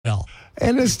bell.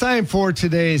 And it's time for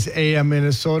today's AM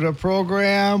Minnesota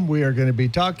program. We are going to be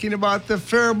talking about the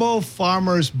Faribault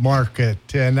Farmers Market.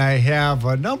 And I have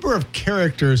a number of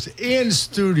characters in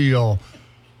studio.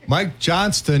 Mike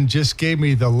Johnston just gave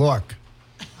me the look.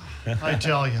 I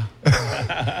tell you.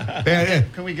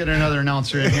 Can we get another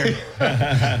announcer in here?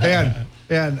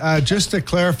 And just to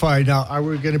clarify, now, are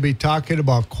we going to be talking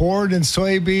about corn and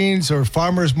soybeans or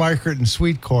farmers market and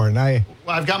sweet corn? Well,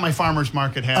 I've got my farmers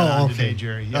market hat on today,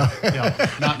 Jerry. Yeah.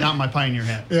 Not my pioneer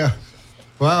hat. Yeah.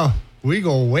 Well, we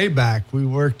go way back. We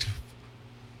worked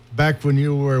back when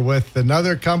you were with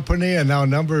another company and now a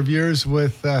number of years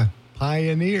with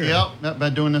Pioneer. Yep.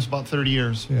 Been doing this about 30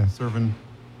 years. Yeah. Serving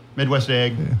Midwest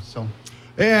Ag. Yeah. So.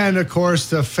 And, of course,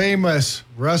 the famous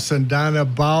Russ and Donna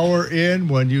Bauer in.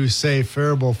 When you say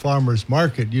Faribault Farmers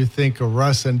Market, you think of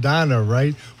Russ and Donna,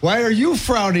 right? Why are you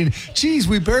frowning? Geez,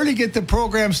 we barely get the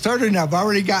program started and I've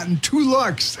already gotten 2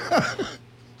 looks.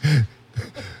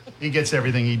 He gets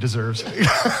everything he deserves.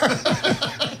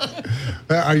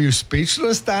 Are you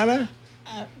speechless, Donna?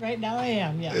 Right now I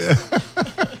am, yes.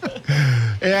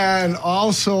 And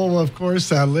also, of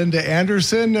course, Linda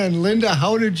Anderson. And Linda,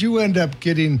 how did you end up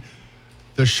getting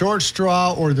the short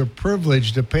straw or the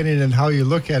privilege, depending on how you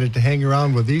look at it, to hang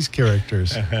around with these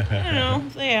characters? I don't know.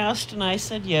 They asked and I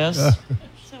said yes.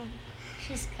 So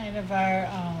she's kind of our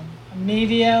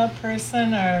media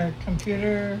person, our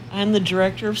computer. I'm the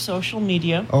director of social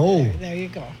media. Oh. There you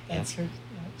go. That's her.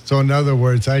 So in other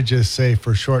words, I just say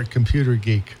for short, computer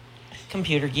geek.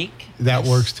 Computer geek. That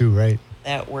works too, right?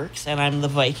 That works. And I'm the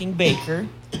Viking baker.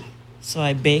 So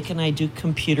I bake and I do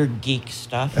computer geek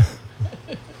stuff.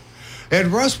 And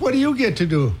Russ, what do you get to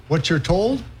do? What you're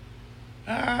told?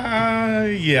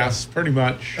 Yes, pretty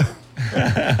much.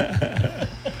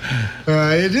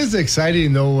 It is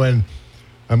exciting, though, when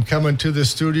I'm coming to the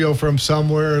studio from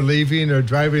somewhere, leaving or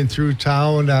driving through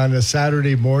town on a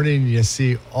Saturday morning. You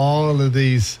see all of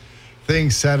these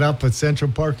things set up at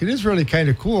Central Park. It is really kind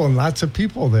of cool, and lots of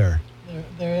people there.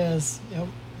 There is. Yep.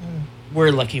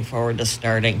 We're looking forward to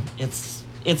starting. It's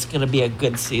going to be a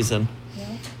good season.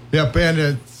 Yeah. Yep, and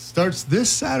it starts this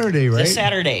Saturday, right? This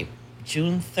Saturday,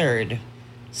 June 3rd,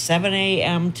 7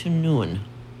 a.m. to noon.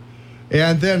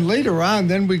 And then later on,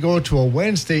 then we go to a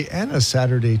Wednesday and a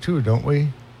Saturday, too, don't we?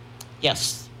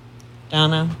 Yes.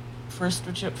 Donna, first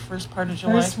part of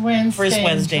July? First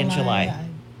Wednesday in July.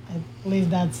 I believe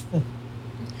that's the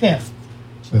 5th.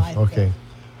 July 5th. Okay.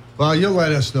 Well, you'll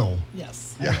let us know.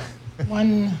 Yes. Yeah.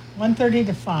 1:30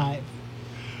 to 5.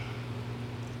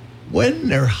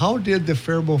 When or how did the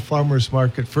Faribault Farmers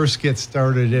Market first get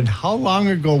started, and how long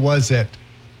ago was it?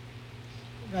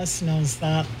 Russ knows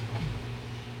that.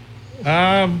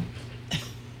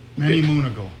 Many moon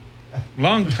ago.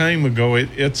 Long time ago,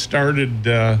 it started,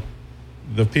 the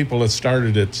people that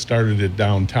started it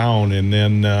downtown, and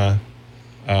then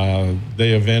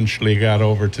they eventually got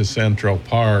over to Central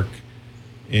Park,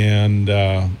 and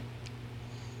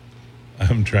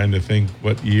I'm trying to think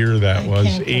what year that was.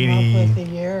 Can't come up with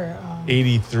the year.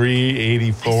 83,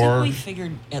 84. I think we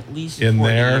figured at least in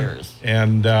 40 there. years.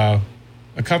 And a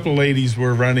couple of ladies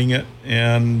were running it,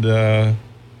 and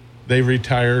they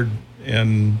retired,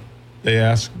 and they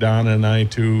asked Donna and I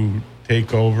to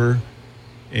take over.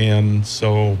 And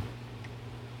so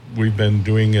we've been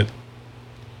doing it.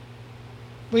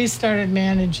 We started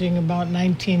managing about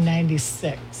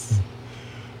 1996.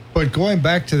 But going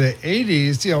back to the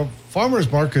 80s, farmers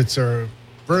markets are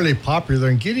really popular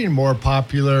and getting more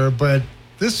popular, but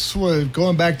this was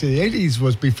going back to the 80s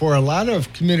was before a lot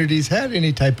of communities had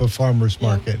any type of farmers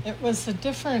market. It was a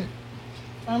different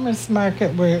farmers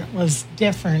market was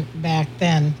different back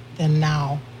then than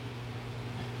now.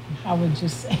 How would you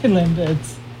say, Linda?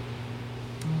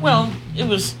 Well, it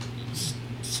was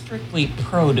strictly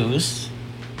produce.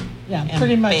 Yeah, and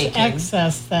pretty much baking,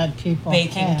 excess that people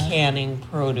baking, had. canning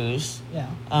produce. Yeah.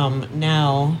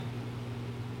 Now,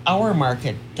 our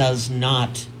market does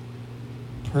not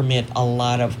permit a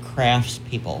lot of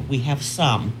craftspeople. We have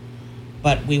some,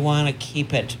 but we want to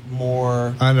keep it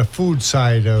more on the food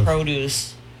side of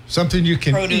produce. Something you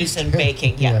can produce eat. And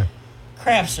baking. Yeah.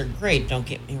 Crafts are great, don't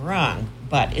get me wrong,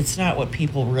 but it's not what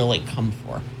people really come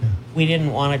for. Yeah. We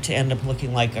didn't want it to end up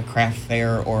looking like a craft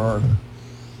fair or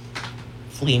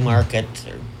flea market.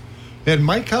 And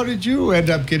Mike, how did you end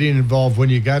up getting involved when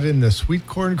you got in the sweet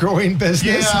corn growing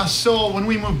business? Yeah, so when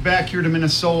we moved back here to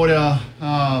Minnesota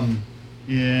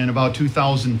in about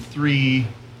 2003,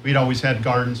 we'd always had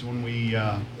gardens when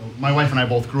my wife and I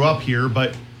both grew up here,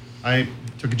 but I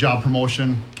took a job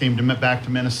promotion, came back to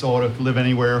Minnesota, could live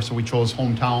anywhere, so we chose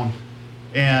hometown.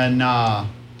 And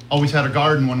always had a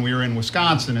garden when we were in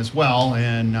Wisconsin as well,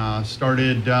 and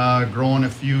started growing a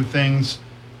few things,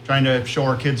 trying to show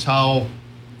our kids how,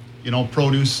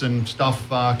 produce and stuff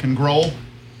can grow,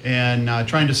 and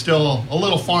trying to still a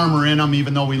little farmer in them,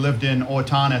 even though we lived in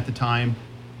Owatonna at the time.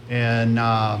 And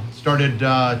started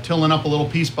tilling up a little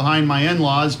piece behind my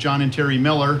in-laws, John and Terry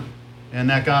Miller, and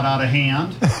that got out of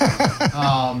hand.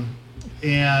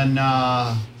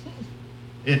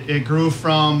 It grew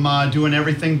from doing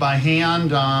everything by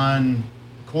hand on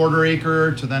quarter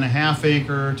acre to then a half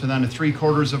acre to then a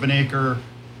 3/4 of an acre.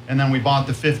 And then we bought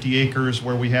the 50 acres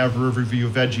where we have Riverview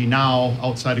Veggie now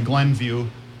outside of Glenview.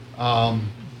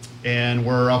 And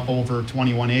we're up over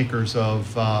 21 acres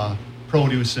of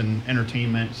produce and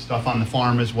entertainment stuff on the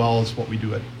farm, as well as what we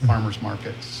do at farmers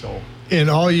markets. So in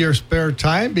all your spare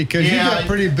time, because you get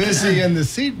pretty busy in the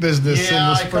seed business in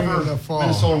the spring I cover and the fall.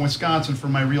 Minnesota and Wisconsin for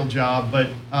my real job, but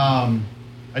I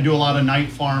do a lot of night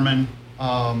farming,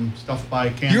 stuff by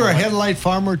candlelight. You're a headlight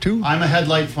farmer too? I'm a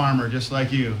headlight farmer, just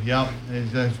like you. Yep.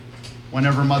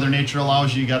 Whenever Mother Nature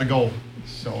allows you, you got to go.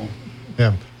 So.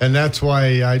 Yeah, and that's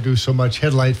why I do so much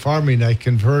headlight farming. I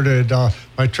converted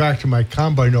my tractor, my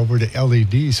combine over to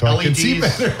LED, so I can see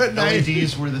better at night.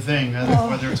 LEDs were the thing,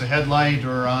 whether it's a headlight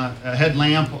or a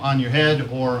headlamp on your head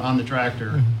or on the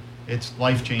tractor. It's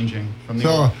life-changing.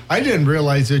 So I didn't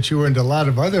realize that you were into a lot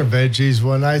of other veggies.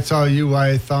 When I saw you,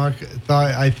 I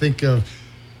think of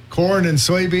corn and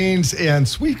soybeans and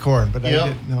sweet corn, but I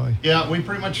didn't know. Yeah, we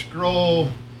pretty much grow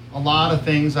a lot of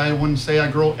things. I wouldn't say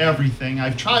I grow everything.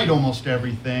 I've tried almost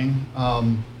everything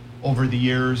over the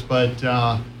years, but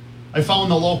I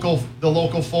found the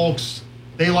local folks,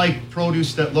 they like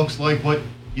produce that looks like what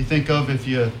you think of if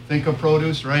you think of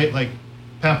produce, right? Like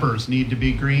peppers need to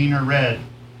be green or red.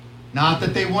 Not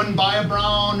that they wouldn't buy a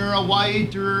brown or a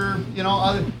white or,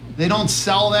 they don't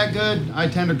sell that good. I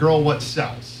tend to grow what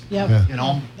sells. Yep.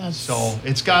 So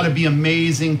it's got to be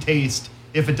amazing taste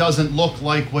if it doesn't look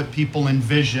like what people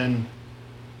envision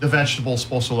the vegetable's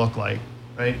supposed to look like,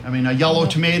 right? I mean, a yellow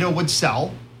tomato would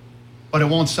sell, but it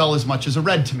won't sell as much as a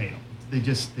red tomato. They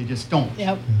just don't.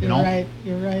 Yep,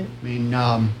 you're right. I mean,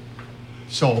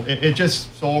 so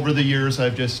over the years,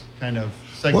 I've just kind of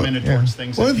segmented towards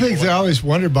things. One of the things I always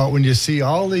wonder about when you see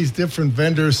all these different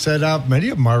vendors set up, many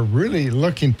of them are really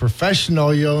looking professional,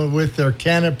 with their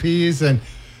canopies. And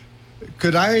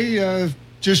could I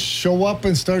just show up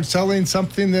and start selling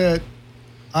something that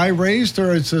I raised,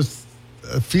 or it's just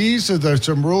fees, or there's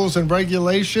some rules and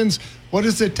regulations? What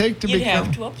does it take to become? You'd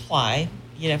have to apply.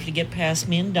 You'd have to get past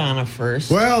me and Donna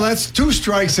first. Well, that's 2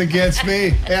 strikes against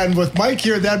me, and with Mike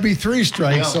here, that'd be 3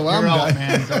 strikes. So I'm done.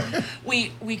 Man.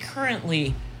 We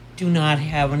currently do not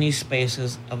have any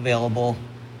spaces available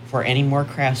for any more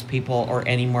craftspeople or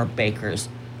any more bakers.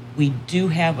 We do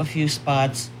have a few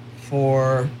spots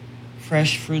for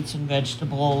fresh fruits and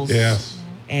vegetables. Yes.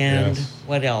 And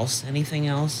what else? Anything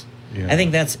else? Yeah. I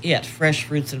think that's it. Fresh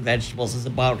fruits and vegetables is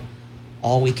about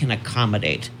all we can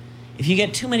accommodate. If you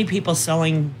get too many people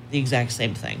selling the exact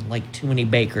same thing, like too many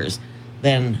bakers,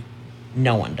 then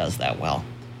no one does that well.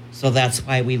 So that's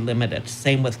why we limit it.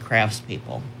 Same with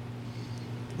craftspeople.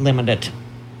 Limit it.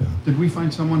 Did we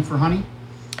find someone for honey?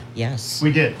 Yes.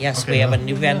 We did? Yes, Okay. we have a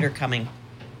new vendor coming.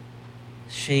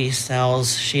 She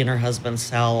and her husband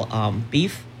sell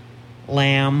beef,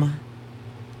 lamb,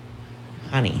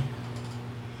 honey.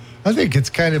 I think it's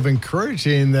kind of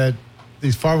encouraging that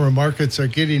these farmer markets are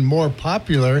getting more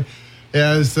popular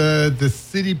as the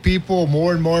city people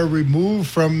more and more remove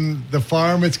from the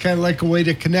farm. It's kind of like a way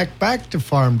to connect back to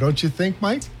farm, don't you think,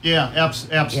 Mike? Yeah,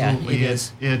 absolutely. Yeah, it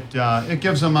is. It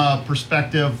gives them a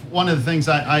perspective. One of the things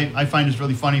I find is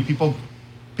really funny, people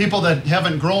that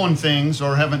haven't grown things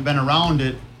or haven't been around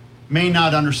it may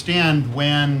not understand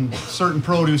when certain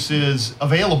produce is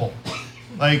available.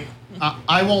 Like,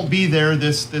 I won't be there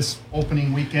this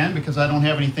opening weekend because I don't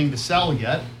have anything to sell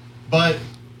yet. But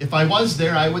if I was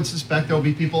there, I would suspect there'll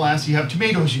be people ask, "You have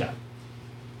tomatoes yet?"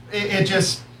 It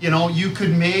just, you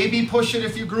could maybe push it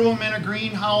if you grew them in a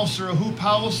greenhouse or a hoop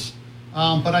house.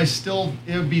 But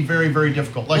it would be very, very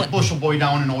difficult. Like Bushel Boy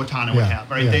down in Owatonna would have,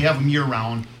 right? Yeah. They have them year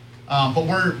round. But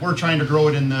we're trying to grow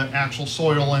it in the actual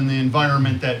soil and the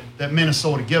environment that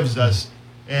Minnesota gives us.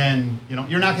 And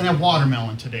you're not going to have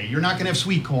watermelon today. You're not going to have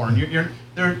sweet corn.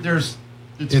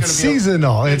 It's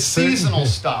seasonal. It's seasonal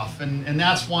stuff, and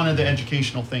that's one of the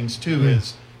educational things too.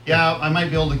 Is I might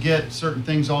be able to get certain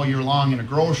things all year long in a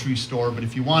grocery store, but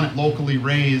if you want it locally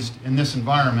raised in this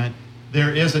environment,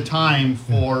 there is a time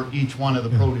for each one of the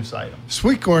produce items.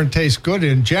 Sweet corn tastes good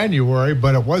in January,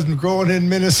 but it wasn't grown in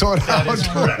Minnesota. That is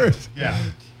outdoors. correct. Yeah.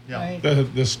 Right.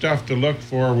 The stuff to look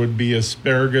for would be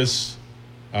asparagus,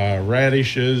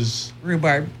 radishes,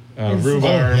 Rhubarb.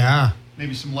 rhubarb. Yeah.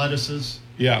 Maybe some lettuces.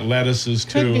 Yeah, lettuces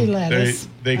too. Could be lettuce.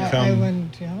 They I come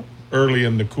wouldn't, yeah. early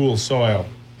in the cool soil.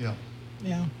 Yeah.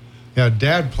 Yeah. Yeah,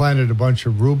 Dad planted a bunch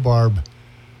of rhubarb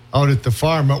out at the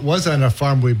farm. It was on a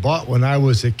farm we bought when I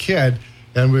was a kid,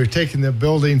 and we were taking the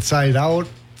building site out.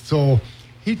 So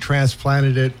he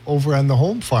transplanted it over on the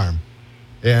home farm.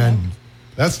 And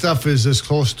that stuff is as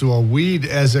close to a weed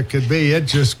as it could be. It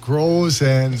just grows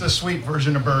and... It's a sweet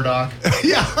version of burdock.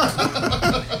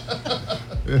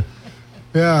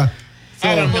 Yeah.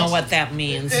 I don't know what that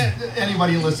means.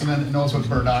 Anybody listening that knows what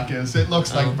burdock is, it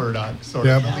looks like burdock, sort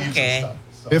Yep. of. The leaves and Okay. stuff,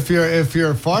 so. If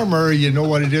you're a farmer, you know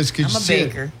what it is because I'm you a see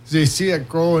baker. it. You see it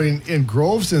growing in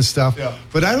groves and stuff. Yeah.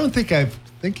 But I don't think I've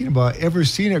thinking about ever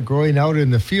seen it growing out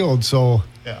in the field. So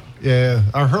Yeah.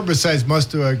 our herbicides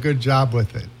must do a good job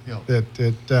with it. Yeah. That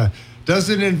it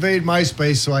doesn't invade my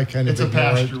space, so I kind of It's a ignore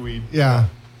pasture it. weed. Yeah.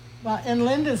 Well, and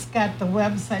Linda's got the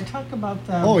website. Talk about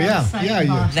the Oh, yeah. website. Yeah, about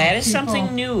yeah. how That is people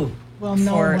something new. will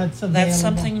know what's available. That's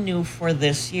something new for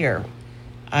this year.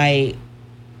 I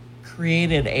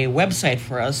created a website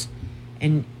for us,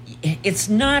 and it's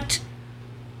not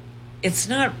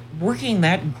working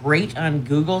that great on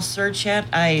Google search yet.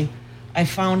 I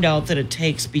found out that it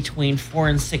takes between 4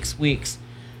 and 6 weeks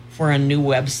for a new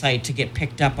website to get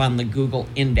picked up on the Google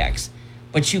index.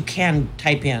 But you can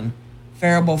type in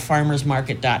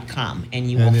FaribaultFarmersMarket.com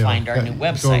and you will find our new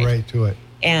website. Go right to it.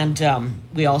 And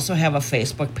we also have a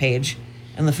Facebook page,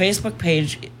 and the Facebook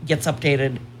page gets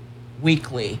updated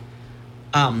weekly,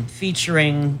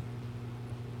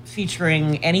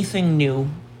 featuring anything new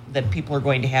that people are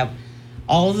going to have.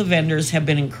 All of the vendors have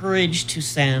been encouraged to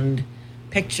send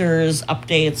pictures,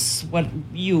 updates. What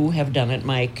you have done it,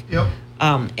 Mike. Yep.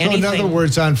 So in other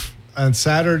words, on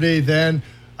Saturday, then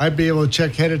I'd be able to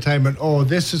check ahead of time and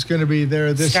this is going to be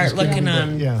there. This start is gonna looking be there.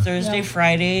 on Yeah. Thursday,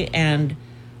 Friday, and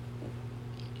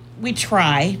we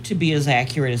try to be as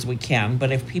accurate as we can.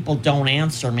 But if people don't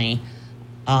answer me,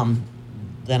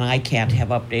 then I can't have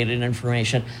updated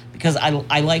information because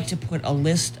I like to put a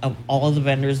list of all of the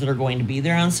vendors that are going to be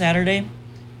there on Saturday.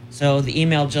 So the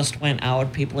email just went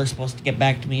out. People are supposed to get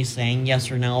back to me saying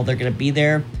yes or no, they're going to be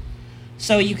there.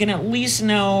 So you can at least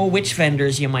know which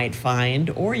vendors you might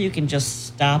find, or you can just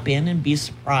stop in and be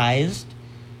surprised,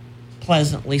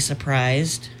 pleasantly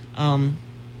surprised. New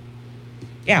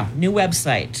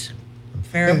website,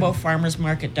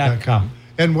 FaribaultFarmersMarket.com.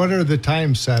 And what are the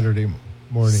times Saturday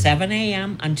morning? 7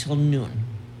 a.m. until noon.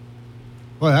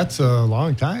 Well, that's a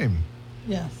long time.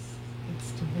 Yes.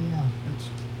 It's to be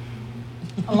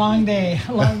a long day,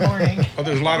 a long morning. Well,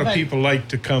 there's a lot of But- people like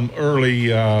to come early.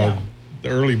 The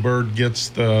early bird gets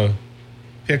the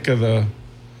pick of the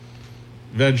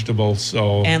vegetables.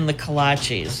 So And the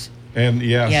kolaches. and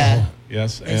yes, Yeah.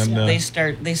 yes, They, and they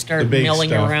start the baked milling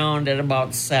stuff. around at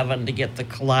about 7 to get the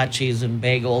kolaches and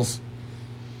bagels.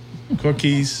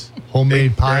 cookies,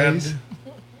 Homemade baked bread. pies.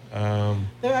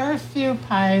 There are a few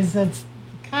pies. That's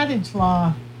cottage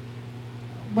law.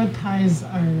 What pies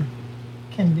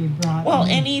can be brought? Well,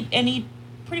 in.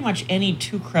 pretty much any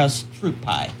two-crust fruit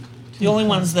pie. The only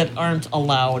ones that aren't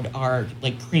allowed are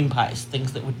like cream pies,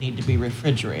 things that would need to be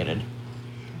refrigerated.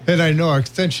 And I know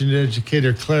Extension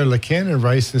educator Claire LeCannon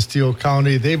Rice in Steele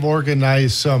County, they've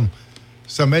organized some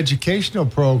educational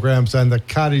programs on the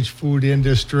cottage food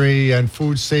industry and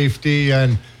food safety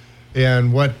and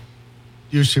what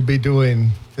you should be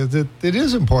doing. 'Cause it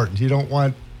is important. You don't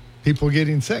want people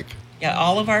getting sick. Yeah,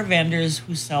 all of our vendors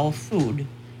who sell food,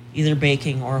 either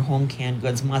baking or home canned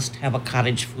goods, must have a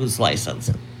cottage foods license.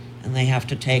 And they have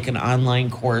to take an online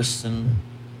course and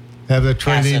Have the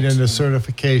training Pass it. and the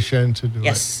certification to do it.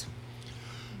 yes.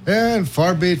 And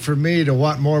far be it from me to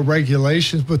want more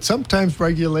regulations, but sometimes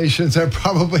regulations are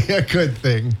probably a good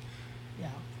thing. Yeah,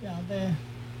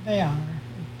 they are.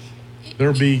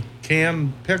 There'll be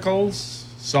canned pickles,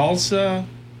 salsa,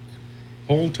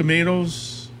 whole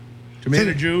tomatoes,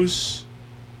 tomato juice.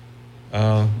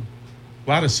 A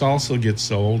lot of salsa gets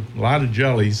sold. A lot of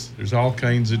jellies. There's all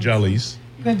kinds of jellies.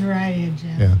 Good variety of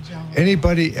jam. Yeah. jelly.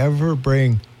 Anybody ever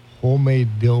bring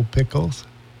homemade dill pickles?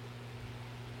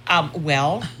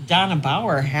 Well, Donna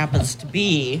Bauer happens to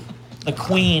be the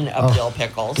queen of dill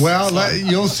pickles. Well, so-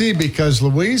 you'll see because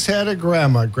Louise had a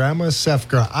Grandma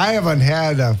Sefka. I haven't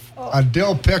had a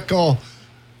dill pickle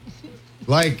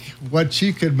like what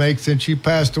she could make since she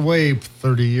passed away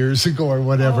 30 years ago or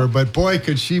whatever. But boy,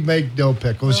 could she make dill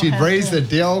pickles. We'll She'd have raise to- the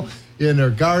dill in her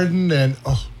garden and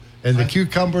the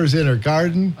cucumbers in her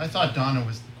garden. I thought Donna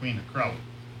was the queen of kraut.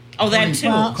 oh, that too.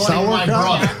 Well- According to my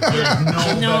Sauerkraut? brother,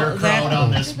 there's no better kraut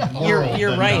on this world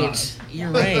You're than right. Donna's.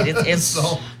 You're right. It's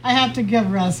So, I have to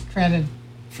give Russ credit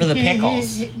For the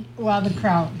pickles. The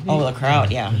kraut. The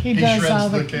kraut, yeah. He does shreds all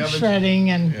the the cabbage.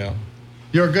 shredding and. Yeah.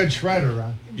 You're a good shredder,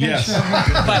 Ron. Yes.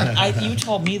 But you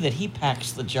told me that he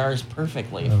packs the jars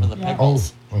perfectly for the Yeah.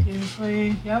 pickles.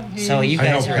 Usually, yep. So you I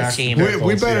guys know are a pack the team. pickles.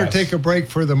 We better yes. take a break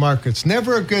for the markets.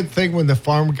 Never a good thing when the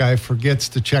farm guy forgets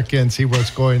to check in, see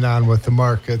what's going on with the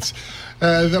markets.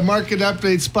 The market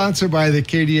update sponsored by the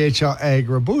KDHL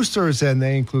Agri Boosters, and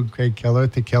they include Craig Keller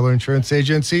at the Keller Insurance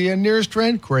Agency and Nearest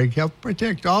Rent. Craig help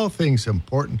protect all things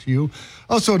important to you.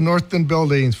 Also, Northton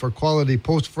Buildings for quality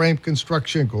post-frame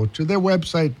construction. Go to their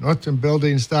website,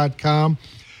 northtonbuildings.com.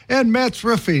 And Matt's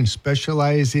Roofing,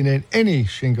 specializing in any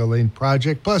shingling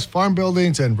project, plus farm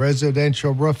buildings and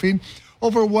residential roofing.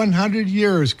 Over 100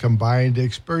 years combined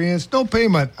experience. No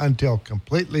payment until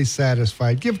completely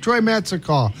satisfied. Give Troy Matz a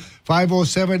call,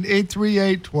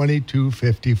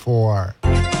 507-838-2254.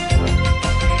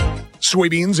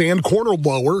 Soybeans and corn are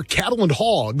lower. Cattle and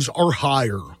hogs are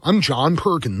higher. I'm John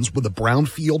Perkins with a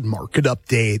Brownfield Market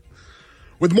Update.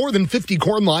 With more than 50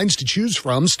 corn lines to choose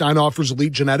from, Stein offers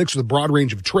elite genetics with a broad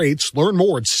range of traits. Learn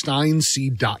more at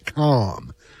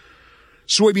steinseed.com.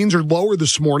 Soybeans are lower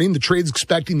this morning. The trade's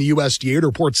expecting the USDA to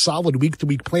report solid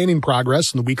week-to-week planting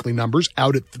progress in the weekly numbers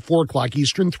out at 4 o'clock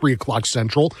Eastern, 3 o'clock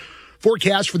Central.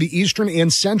 Forecasts for the Eastern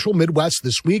and Central Midwest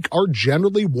this week are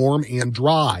generally warm and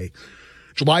dry.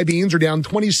 July beans are down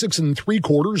 26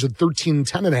 3/4 at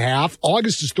 13.10 1/2.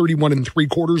 August is 31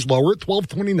 3/4 lower at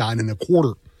 12.29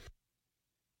 1/4.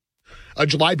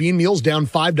 July bean meal's down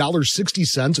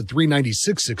 $5.60 at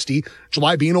 $3.9660.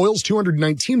 July bean oil's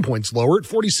 219 points lower at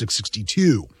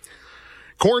 $46.62.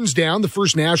 Corn's down. The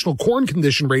first national corn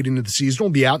condition rating of the season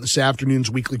will be out in this afternoon's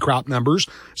weekly crop numbers.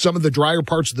 Some of the drier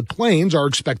parts of the plains are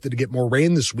expected to get more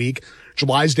rain this week.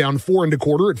 July's down 4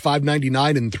 1/4 at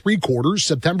 5.99 3/4.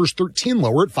 September's 13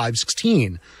 lower at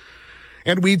 5.16.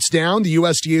 And wheat's down. The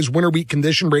USDA's winter wheat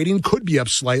condition rating could be up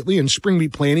slightly, and spring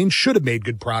wheat planting should have made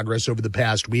good progress over the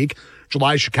past week.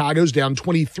 July Chicago's down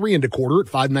 23 1/4 at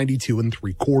 5.92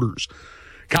 3/4.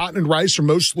 Cotton and rice are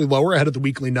mostly lower ahead of the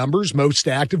weekly numbers. Most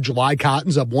active July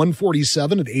cotton's up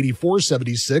 147 at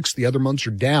 84.76. The other months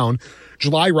are down.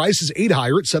 July rice is 8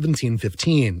 higher at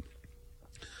 17.15.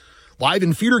 Live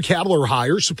and feeder cattle are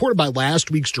higher, supported by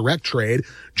last week's direct trade.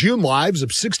 June live's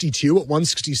up 62 at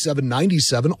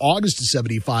 167.97. August is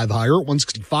 75 higher at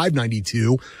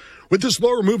 165.92. With this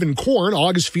lower move in corn,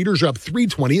 August feeders are up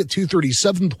 320 at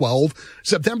 237.12.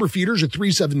 September feeders are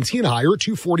 317 higher at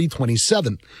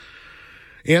 240.27.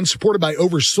 And supported by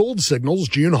oversold signals,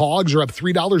 June hogs are up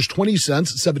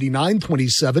 $3.20 at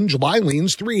 79.27. July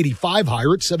leans 385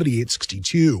 higher at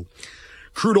 78.62.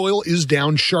 Crude oil is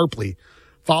down sharply.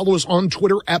 Follow us on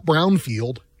Twitter at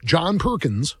Brownfield. John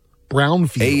Perkins,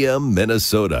 Brownfield. AM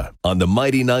Minnesota on the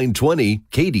Mighty 920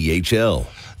 KDHL.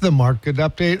 The market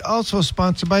update also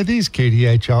sponsored by these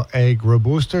KDHL Agri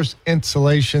Boosters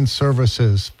Insulation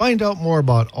Services. Find out more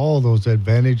about all those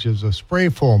advantages of spray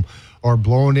foam or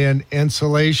blown-in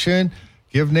insulation.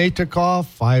 Give Nate a call,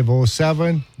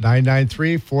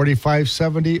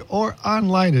 507-993-4570, or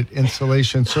online at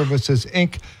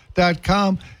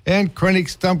insulationservicesinc.com. And Krennic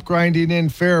Stump Grinding in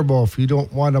Faribault. If you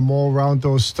don't want to mow around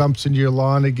those stumps in your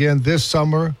lawn again this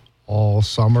summer, all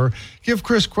summer, give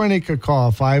Chris Krennic a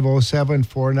call,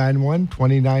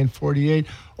 507-491-2948,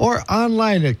 or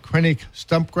online at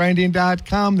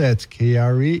KrennicStumpGrinding.com. That's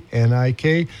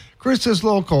KRENIK. Chris is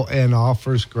local and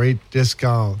offers great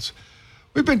discounts.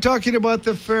 We've been talking about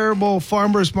the Faribault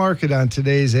Farmers Market on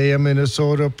today's AM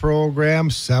Minnesota program,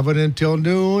 7 until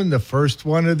noon, the first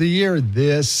one of the year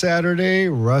this Saturday.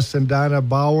 Russ and Donna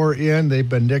Bauer in. They've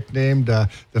been nicknamed the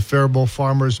Faribault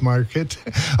Farmers Market.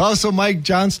 Also, Mike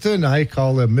Johnston, I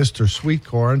call him Mr.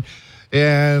 Sweetcorn,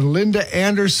 and Linda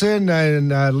Anderson. And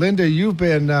Linda, you've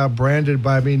been branded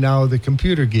by me now the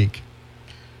Computer Geek.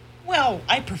 Well,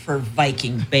 I prefer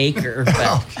Viking Baker,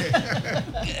 but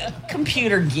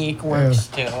Computer Geek works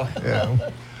too. Yeah.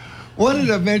 Wanted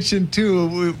to mention,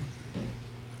 too,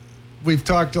 we've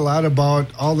talked a lot about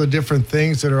all the different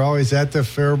things that are always at the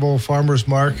Faribault Farmers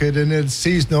Market, and it's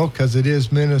seasonal because it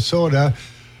is Minnesota.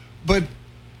 But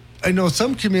I know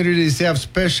some communities have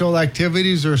special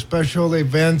activities or special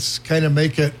events, kind of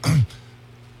make it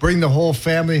bring the whole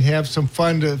family and have some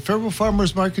fun. Faribault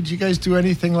Farmers Market, do you guys do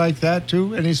anything like that,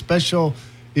 too? Any special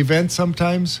events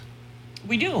sometimes?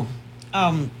 We do.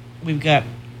 We've got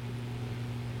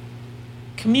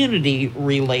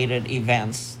community-related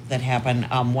events that happen.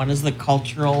 One is the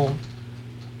cultural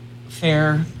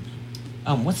fair.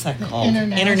 What's that called?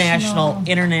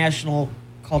 International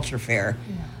Culture Fair.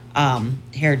 Yeah.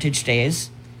 Heritage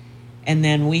Days. And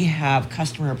then we have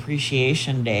Customer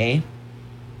Appreciation Day.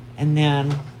 And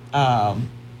then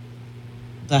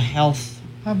the the health,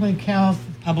 Public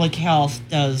health,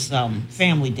 does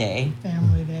Family Day.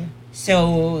 family day.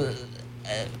 So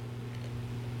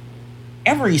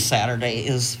every Saturday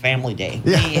is Family Day.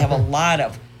 Yeah. We have a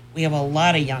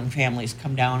lot of young families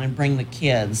come down and bring the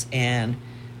kids, and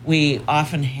we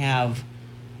often have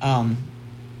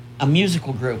a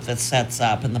musical group that sets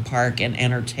up in the park and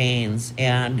entertains,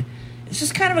 and it's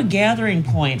just kind of a gathering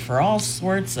point for all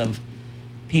sorts of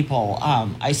people.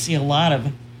 I see a lot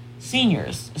of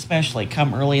seniors especially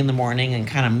come early in the morning and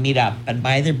kind of meet up and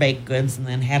buy their baked goods and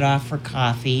then head off for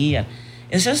coffee. And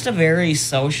it's just a very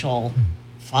social,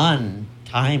 fun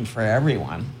time for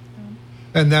everyone.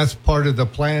 And that's part of the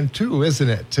plan too, isn't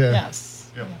it?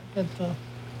 Yes. Yep. Yeah, get the,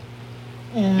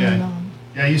 and Yeah.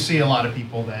 Yeah, you see a lot of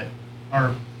people that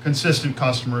are consistent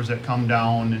customers that come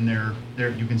down, and they're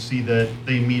you can see that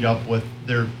they meet up with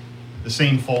the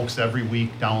same folks every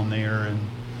week down there,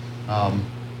 and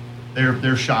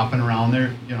they're shopping around.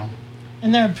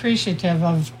 and they're appreciative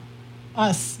of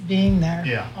us being there.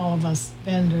 Yeah. All of us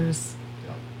vendors.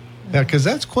 Yeah, because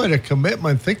that's quite a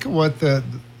commitment. Think of what the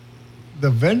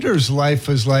vendor's life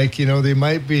is like. They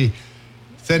might be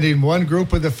sending one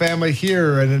group of the family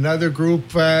here and another group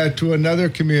to another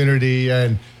community,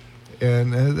 and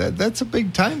that's a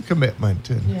big time commitment.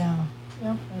 And Yeah.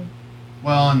 Yep.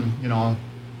 Well, and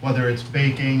whether it's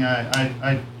baking,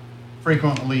 I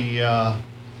frequently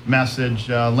message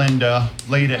Linda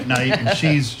late at night, and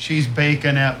she's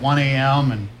baking at 1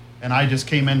 a.m. and I just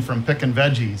came in from picking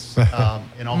veggies. 'Cause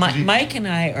Mike and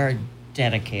I are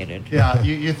dedicated. Yeah,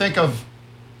 you think of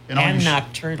and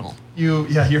nocturnal.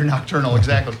 You're nocturnal,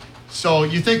 exactly. So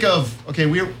you think of, okay,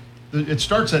 it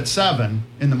starts at 7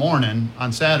 in the morning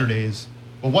on Saturdays,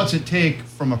 but what's it take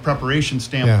from a preparation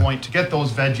standpoint to get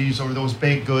those veggies or those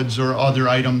baked goods or other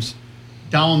items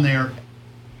down there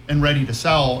and ready to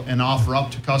sell and offer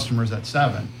up to customers at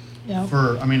 7? Yep.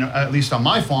 At least on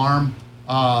my farm,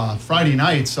 Friday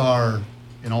nights are,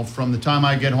 from the time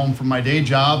I get home from my day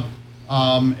job,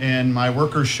 and my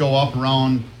workers show up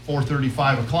around 4:30,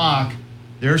 5 o'clock.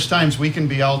 There's times we can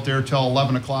be out there till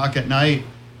 11 o'clock at night,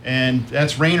 and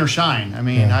that's rain or shine.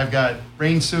 I've got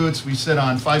rain suits. We sit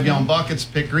on 5-gallon buckets,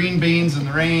 pick green beans in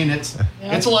the rain. It's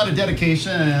a lot of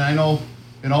dedication, and I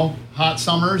know, hot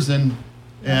summers, and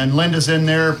Linda's in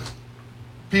there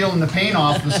peeling the paint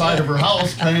off the side of her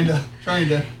house, trying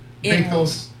to make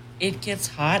those. It gets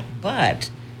hot, but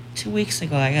 2 weeks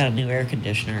ago I got a new air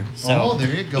conditioner. So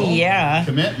there you go. Yeah.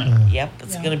 Commitment. Yep,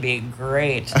 it's going to be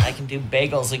great. I can do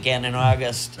bagels again in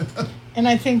August. And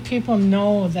I think people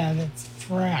know that it's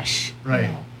fresh. Right.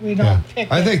 We don't pick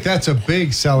it. I think that's a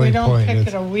big selling We don't point. pick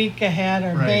it a week ahead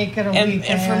or Right. bake it a And week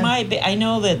ahead. for I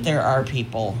know that there are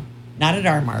people, not at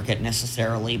our market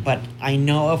necessarily, but I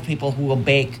know of people who will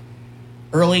bake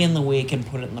early in the week and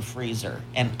put it in the freezer.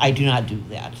 And I do not do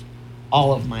that.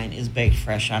 All of mine is baked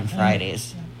fresh on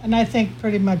Fridays. And I think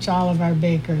pretty much all of our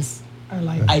bakers are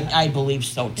like that. I believe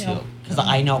so too, Yeah. because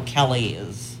I know Kelly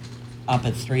is up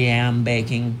at 3 a.m.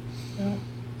 baking. Yeah.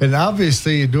 And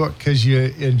obviously you do it because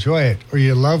you enjoy it or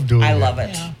you love doing it. I love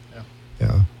it. Yeah.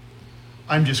 Yeah.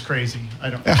 I'm just crazy. I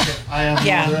have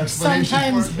no other explanation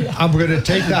Sometimes for it. I'm going to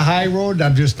take the high road.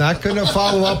 I'm just not going to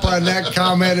follow up on that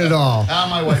comment at all.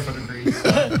 My wife would agree.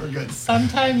 We're good.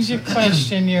 sometimes you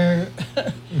question your,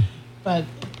 but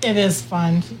it is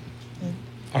fun.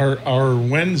 Our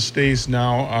Wednesdays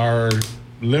now are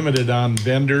limited on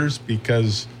vendors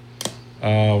because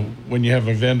when you have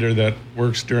a vendor that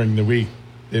works during the week,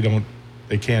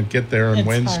 they can't get there on It's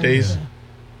Wednesdays. hard.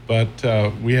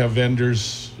 But we have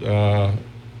vendors,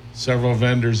 several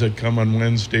vendors that come on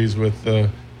Wednesdays with the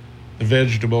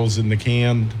vegetables and the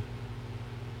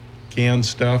canned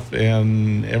stuff,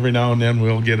 and every now and then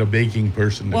we'll get a baking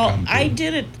person to come. I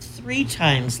did it 3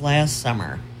 times last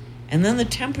summer, and then the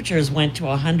temperatures went to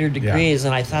 100 degrees,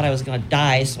 and I thought I was going to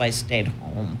die, so I stayed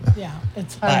home. Yeah,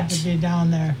 it's hard But to be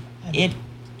down there.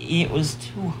 It was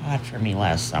too hot for me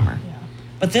last summer. Yeah.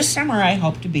 But this summer I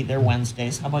hope to be there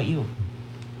Wednesdays. How about you?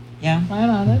 Yeah? Plan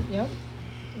on it, yep.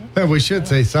 And we should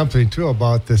say something too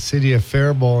about the city of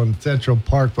Faribault and Central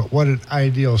Park, but what an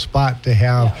ideal spot to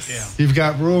have. Yes. Yeah. You've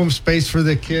got room, space for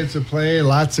the kids to play,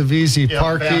 lots of easy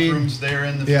parking. Bathrooms there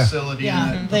in the Yeah. facility.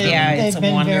 Yeah, and it's they've a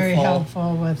been very wonderful-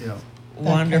 helpful with Yeah.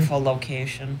 Wonderful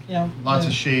location. Yep. Lots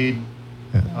of shade.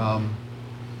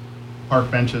 Park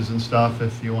benches and stuff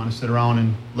if you want to sit around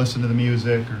and listen to the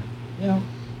music or, Yep.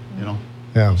 Yeah,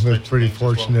 those we're types of pretty things as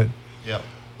well. fortunate. Yep.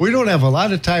 We don't have a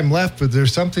lot of time left, but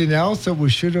there's something else that we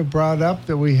should have brought up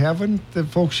that we haven't, that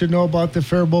folks should know about the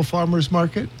Faribault Farmers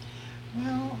Market?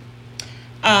 Well,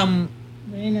 Um,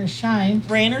 rain or shine.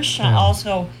 rain or shine.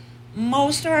 Also,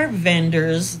 most of our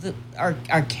vendors are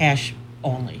cash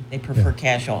only. They prefer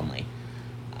cash only.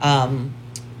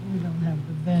 We don't have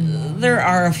the Venmo. There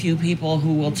are a few people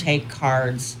who will take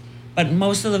cards, but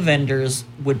most of the vendors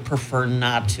would prefer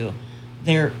not to.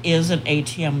 There is an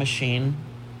ATM machine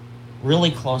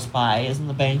really close by, isn't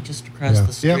the bank just across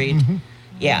the street? Yep. Mm-hmm.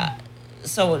 Yeah.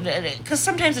 So, because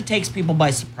sometimes it takes people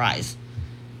by surprise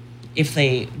if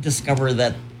they discover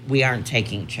that we aren't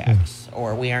taking checks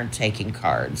or we aren't taking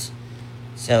cards.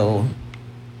 So,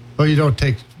 Well, you don't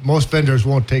take, most vendors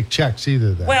won't take checks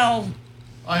either then. well,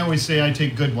 I always say I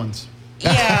take good ones.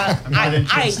 yeah, I'm not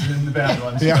interested in the bad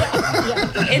ones.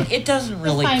 it doesn't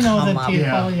really I know come the up. people,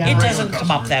 Yeah. It Regular doesn't come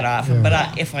up that often,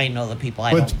 but if I know the people,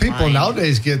 I But don't people mind.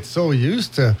 nowadays get so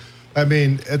used to, I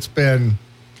mean, it's been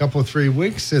a couple, 3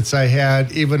 weeks since I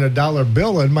had even a dollar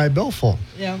bill in my billfold.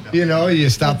 Yeah. You know, you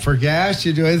stop for gas,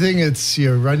 you do anything, it's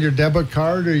you run your debit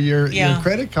card or your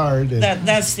credit card. And,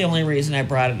 That's the only reason I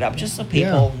brought it up, just so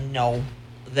people know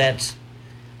that,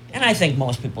 and I think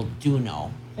most people do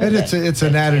know. and it's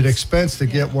an added expense to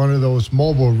get one of those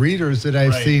mobile readers that I've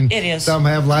Right. seen. It is. Some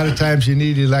have, a lot of times you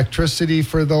need electricity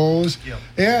for those. Yep.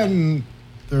 And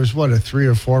there's a 3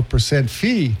 or 4%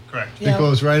 fee. Correct. That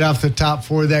goes right off the top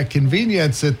for that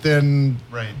convenience that then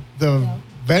Right. the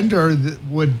vendor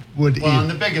would Well, and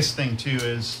eat. the biggest thing too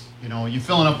is, you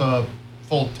filling up a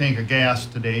full tank of gas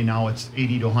today. Now it's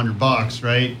 $80 to $100,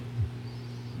 right?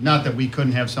 Not that we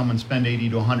couldn't have someone spend $80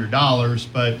 to $100,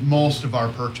 but most of our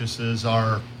purchases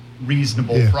are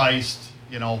reasonable priced.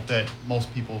 That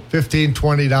most people $15,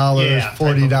 $20,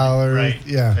 $40. right?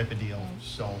 Yeah. Type of deal.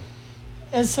 So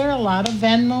Is there a lot of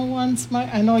Venmo ones, Mike?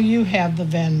 I know you have the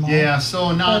Venmo. yeah,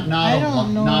 so not But I a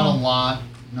don't know not a lot.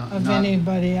 Not, of not,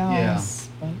 anybody else.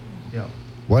 But Yeah.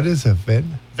 What is a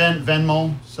Ven?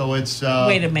 Venmo. So it's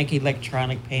Way to make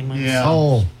electronic payments. yeah.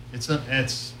 Oh. It's a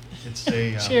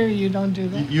sure, you don't do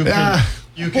that. you can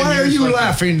you can Why are use you like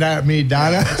laughing at me,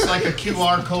 Donna? It's like a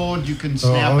QR code. You can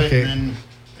snap okay. it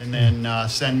and then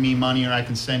send me money, or I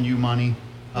can send you money.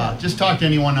 Just talk to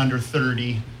anyone under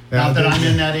 30. Not that I'm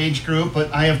in that age group,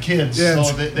 but I have kids, so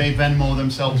they Venmo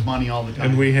themselves money all the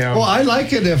time. And we have Well, I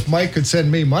like it if Mike could send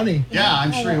me money. yeah,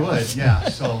 I'm sure he would. Yeah,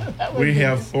 so we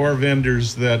have 4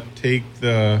 vendors that take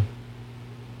the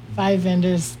 5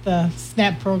 vendors, the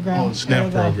SNAP program. Oh, SNAP or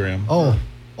the- program. Oh,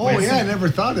 Wait, yeah, I never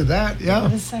thought of that. Yeah.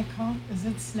 What is that called? Is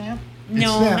it SNAP?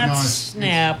 No, Snap. not No, it's-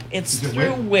 SNAP. It's is it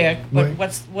through WIC? WIC, but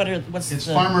WIC. what's it's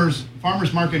the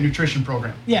Farmers Market Nutrition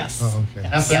Program. Yes. Oh, okay.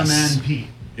 FMNP.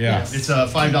 Yeah, Yes. It's a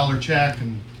 $5 check,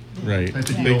 and right. Type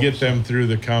of They deal. get them through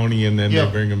the county and then Yeah.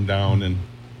 they bring them down and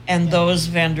and those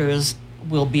vendors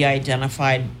will be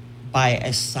identified by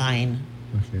a sign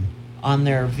Okay. on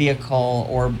their vehicle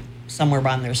or somewhere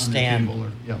on their on the stand. table,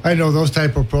 or, yeah. I know those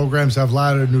type of programs have a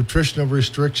lot of nutritional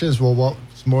restrictions. Well,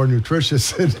 what's more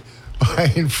nutritious than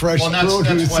buying fresh Well, that's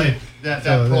produce? why that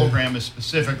So, program is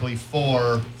specifically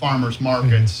for farmers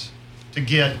markets to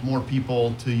get more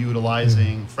people to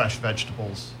utilizing fresh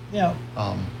vegetables Yeah.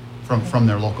 from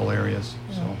their local areas.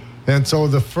 So And so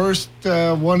the first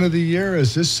one of the year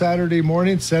is this Saturday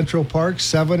morning, Central Park,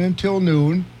 7 until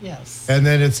noon. Yes. And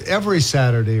then it's every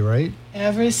Saturday, right?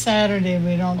 Every Saturday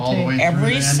we don't All the take. way through the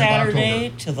Every end of Saturday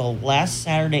October. to the last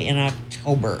Saturday in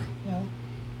October,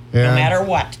 Yeah. no matter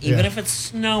what, even Yeah. if it's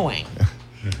snowing.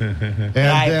 And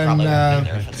I then probably won't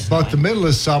be there if it's about the snowing. middle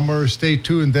of summer, stay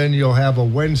tuned. Then you'll have a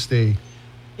Wednesday.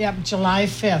 Yep. July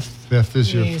 5th. 5th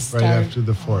is your We right start after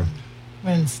the 4th.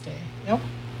 Wednesday. Yep.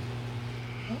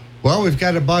 Well, we've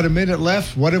got about a minute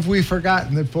left. What have we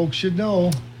forgotten that folks should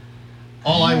know?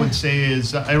 all I would say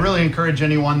is I really encourage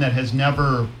anyone that has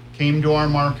never came to our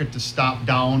market to stop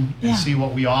down and Yeah. see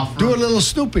what we offer. Do a little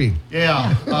snooping.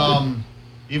 Yeah.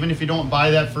 Even if you don't buy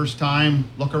that first time,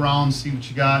 look around, see what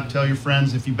you got, tell your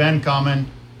friends if you've been coming.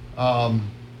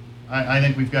 I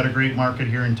think we've got a great market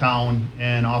here in town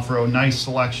and offer a nice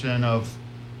selection of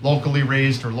locally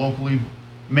raised or locally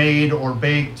made or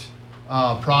baked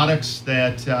products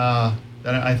that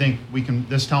I think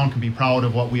this town can be proud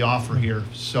of what we offer here.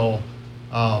 So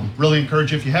really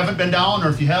encourage you, if you haven't been down or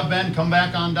if you have been, come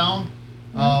back on down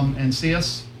and see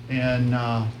us, and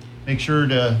make sure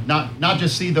to not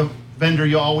just see the vendor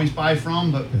you always buy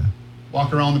from, but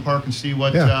walk around the park and see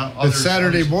what others. It's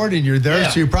Saturday morning. You're there, Yeah.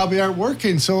 so you probably aren't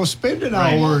working. So spend an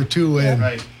Right. hour or two and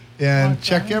Right. Walk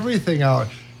check around. everything out.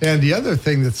 And the other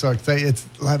thing that's so exciting, it's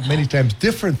many times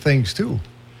different things too.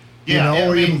 Yeah, You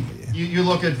know, I mean, you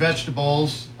look at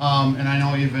vegetables, and I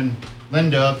know even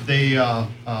Linda, they.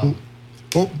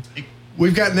 Oh,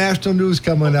 we've got national news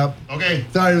coming up. Okay.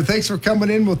 Sorry, well, thanks for coming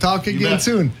in. We'll talk again bet.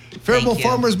 soon. Faribault you.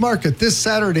 Farmers Market this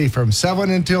Saturday from 7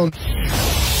 until.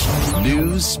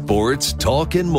 News, sports, talk, and more.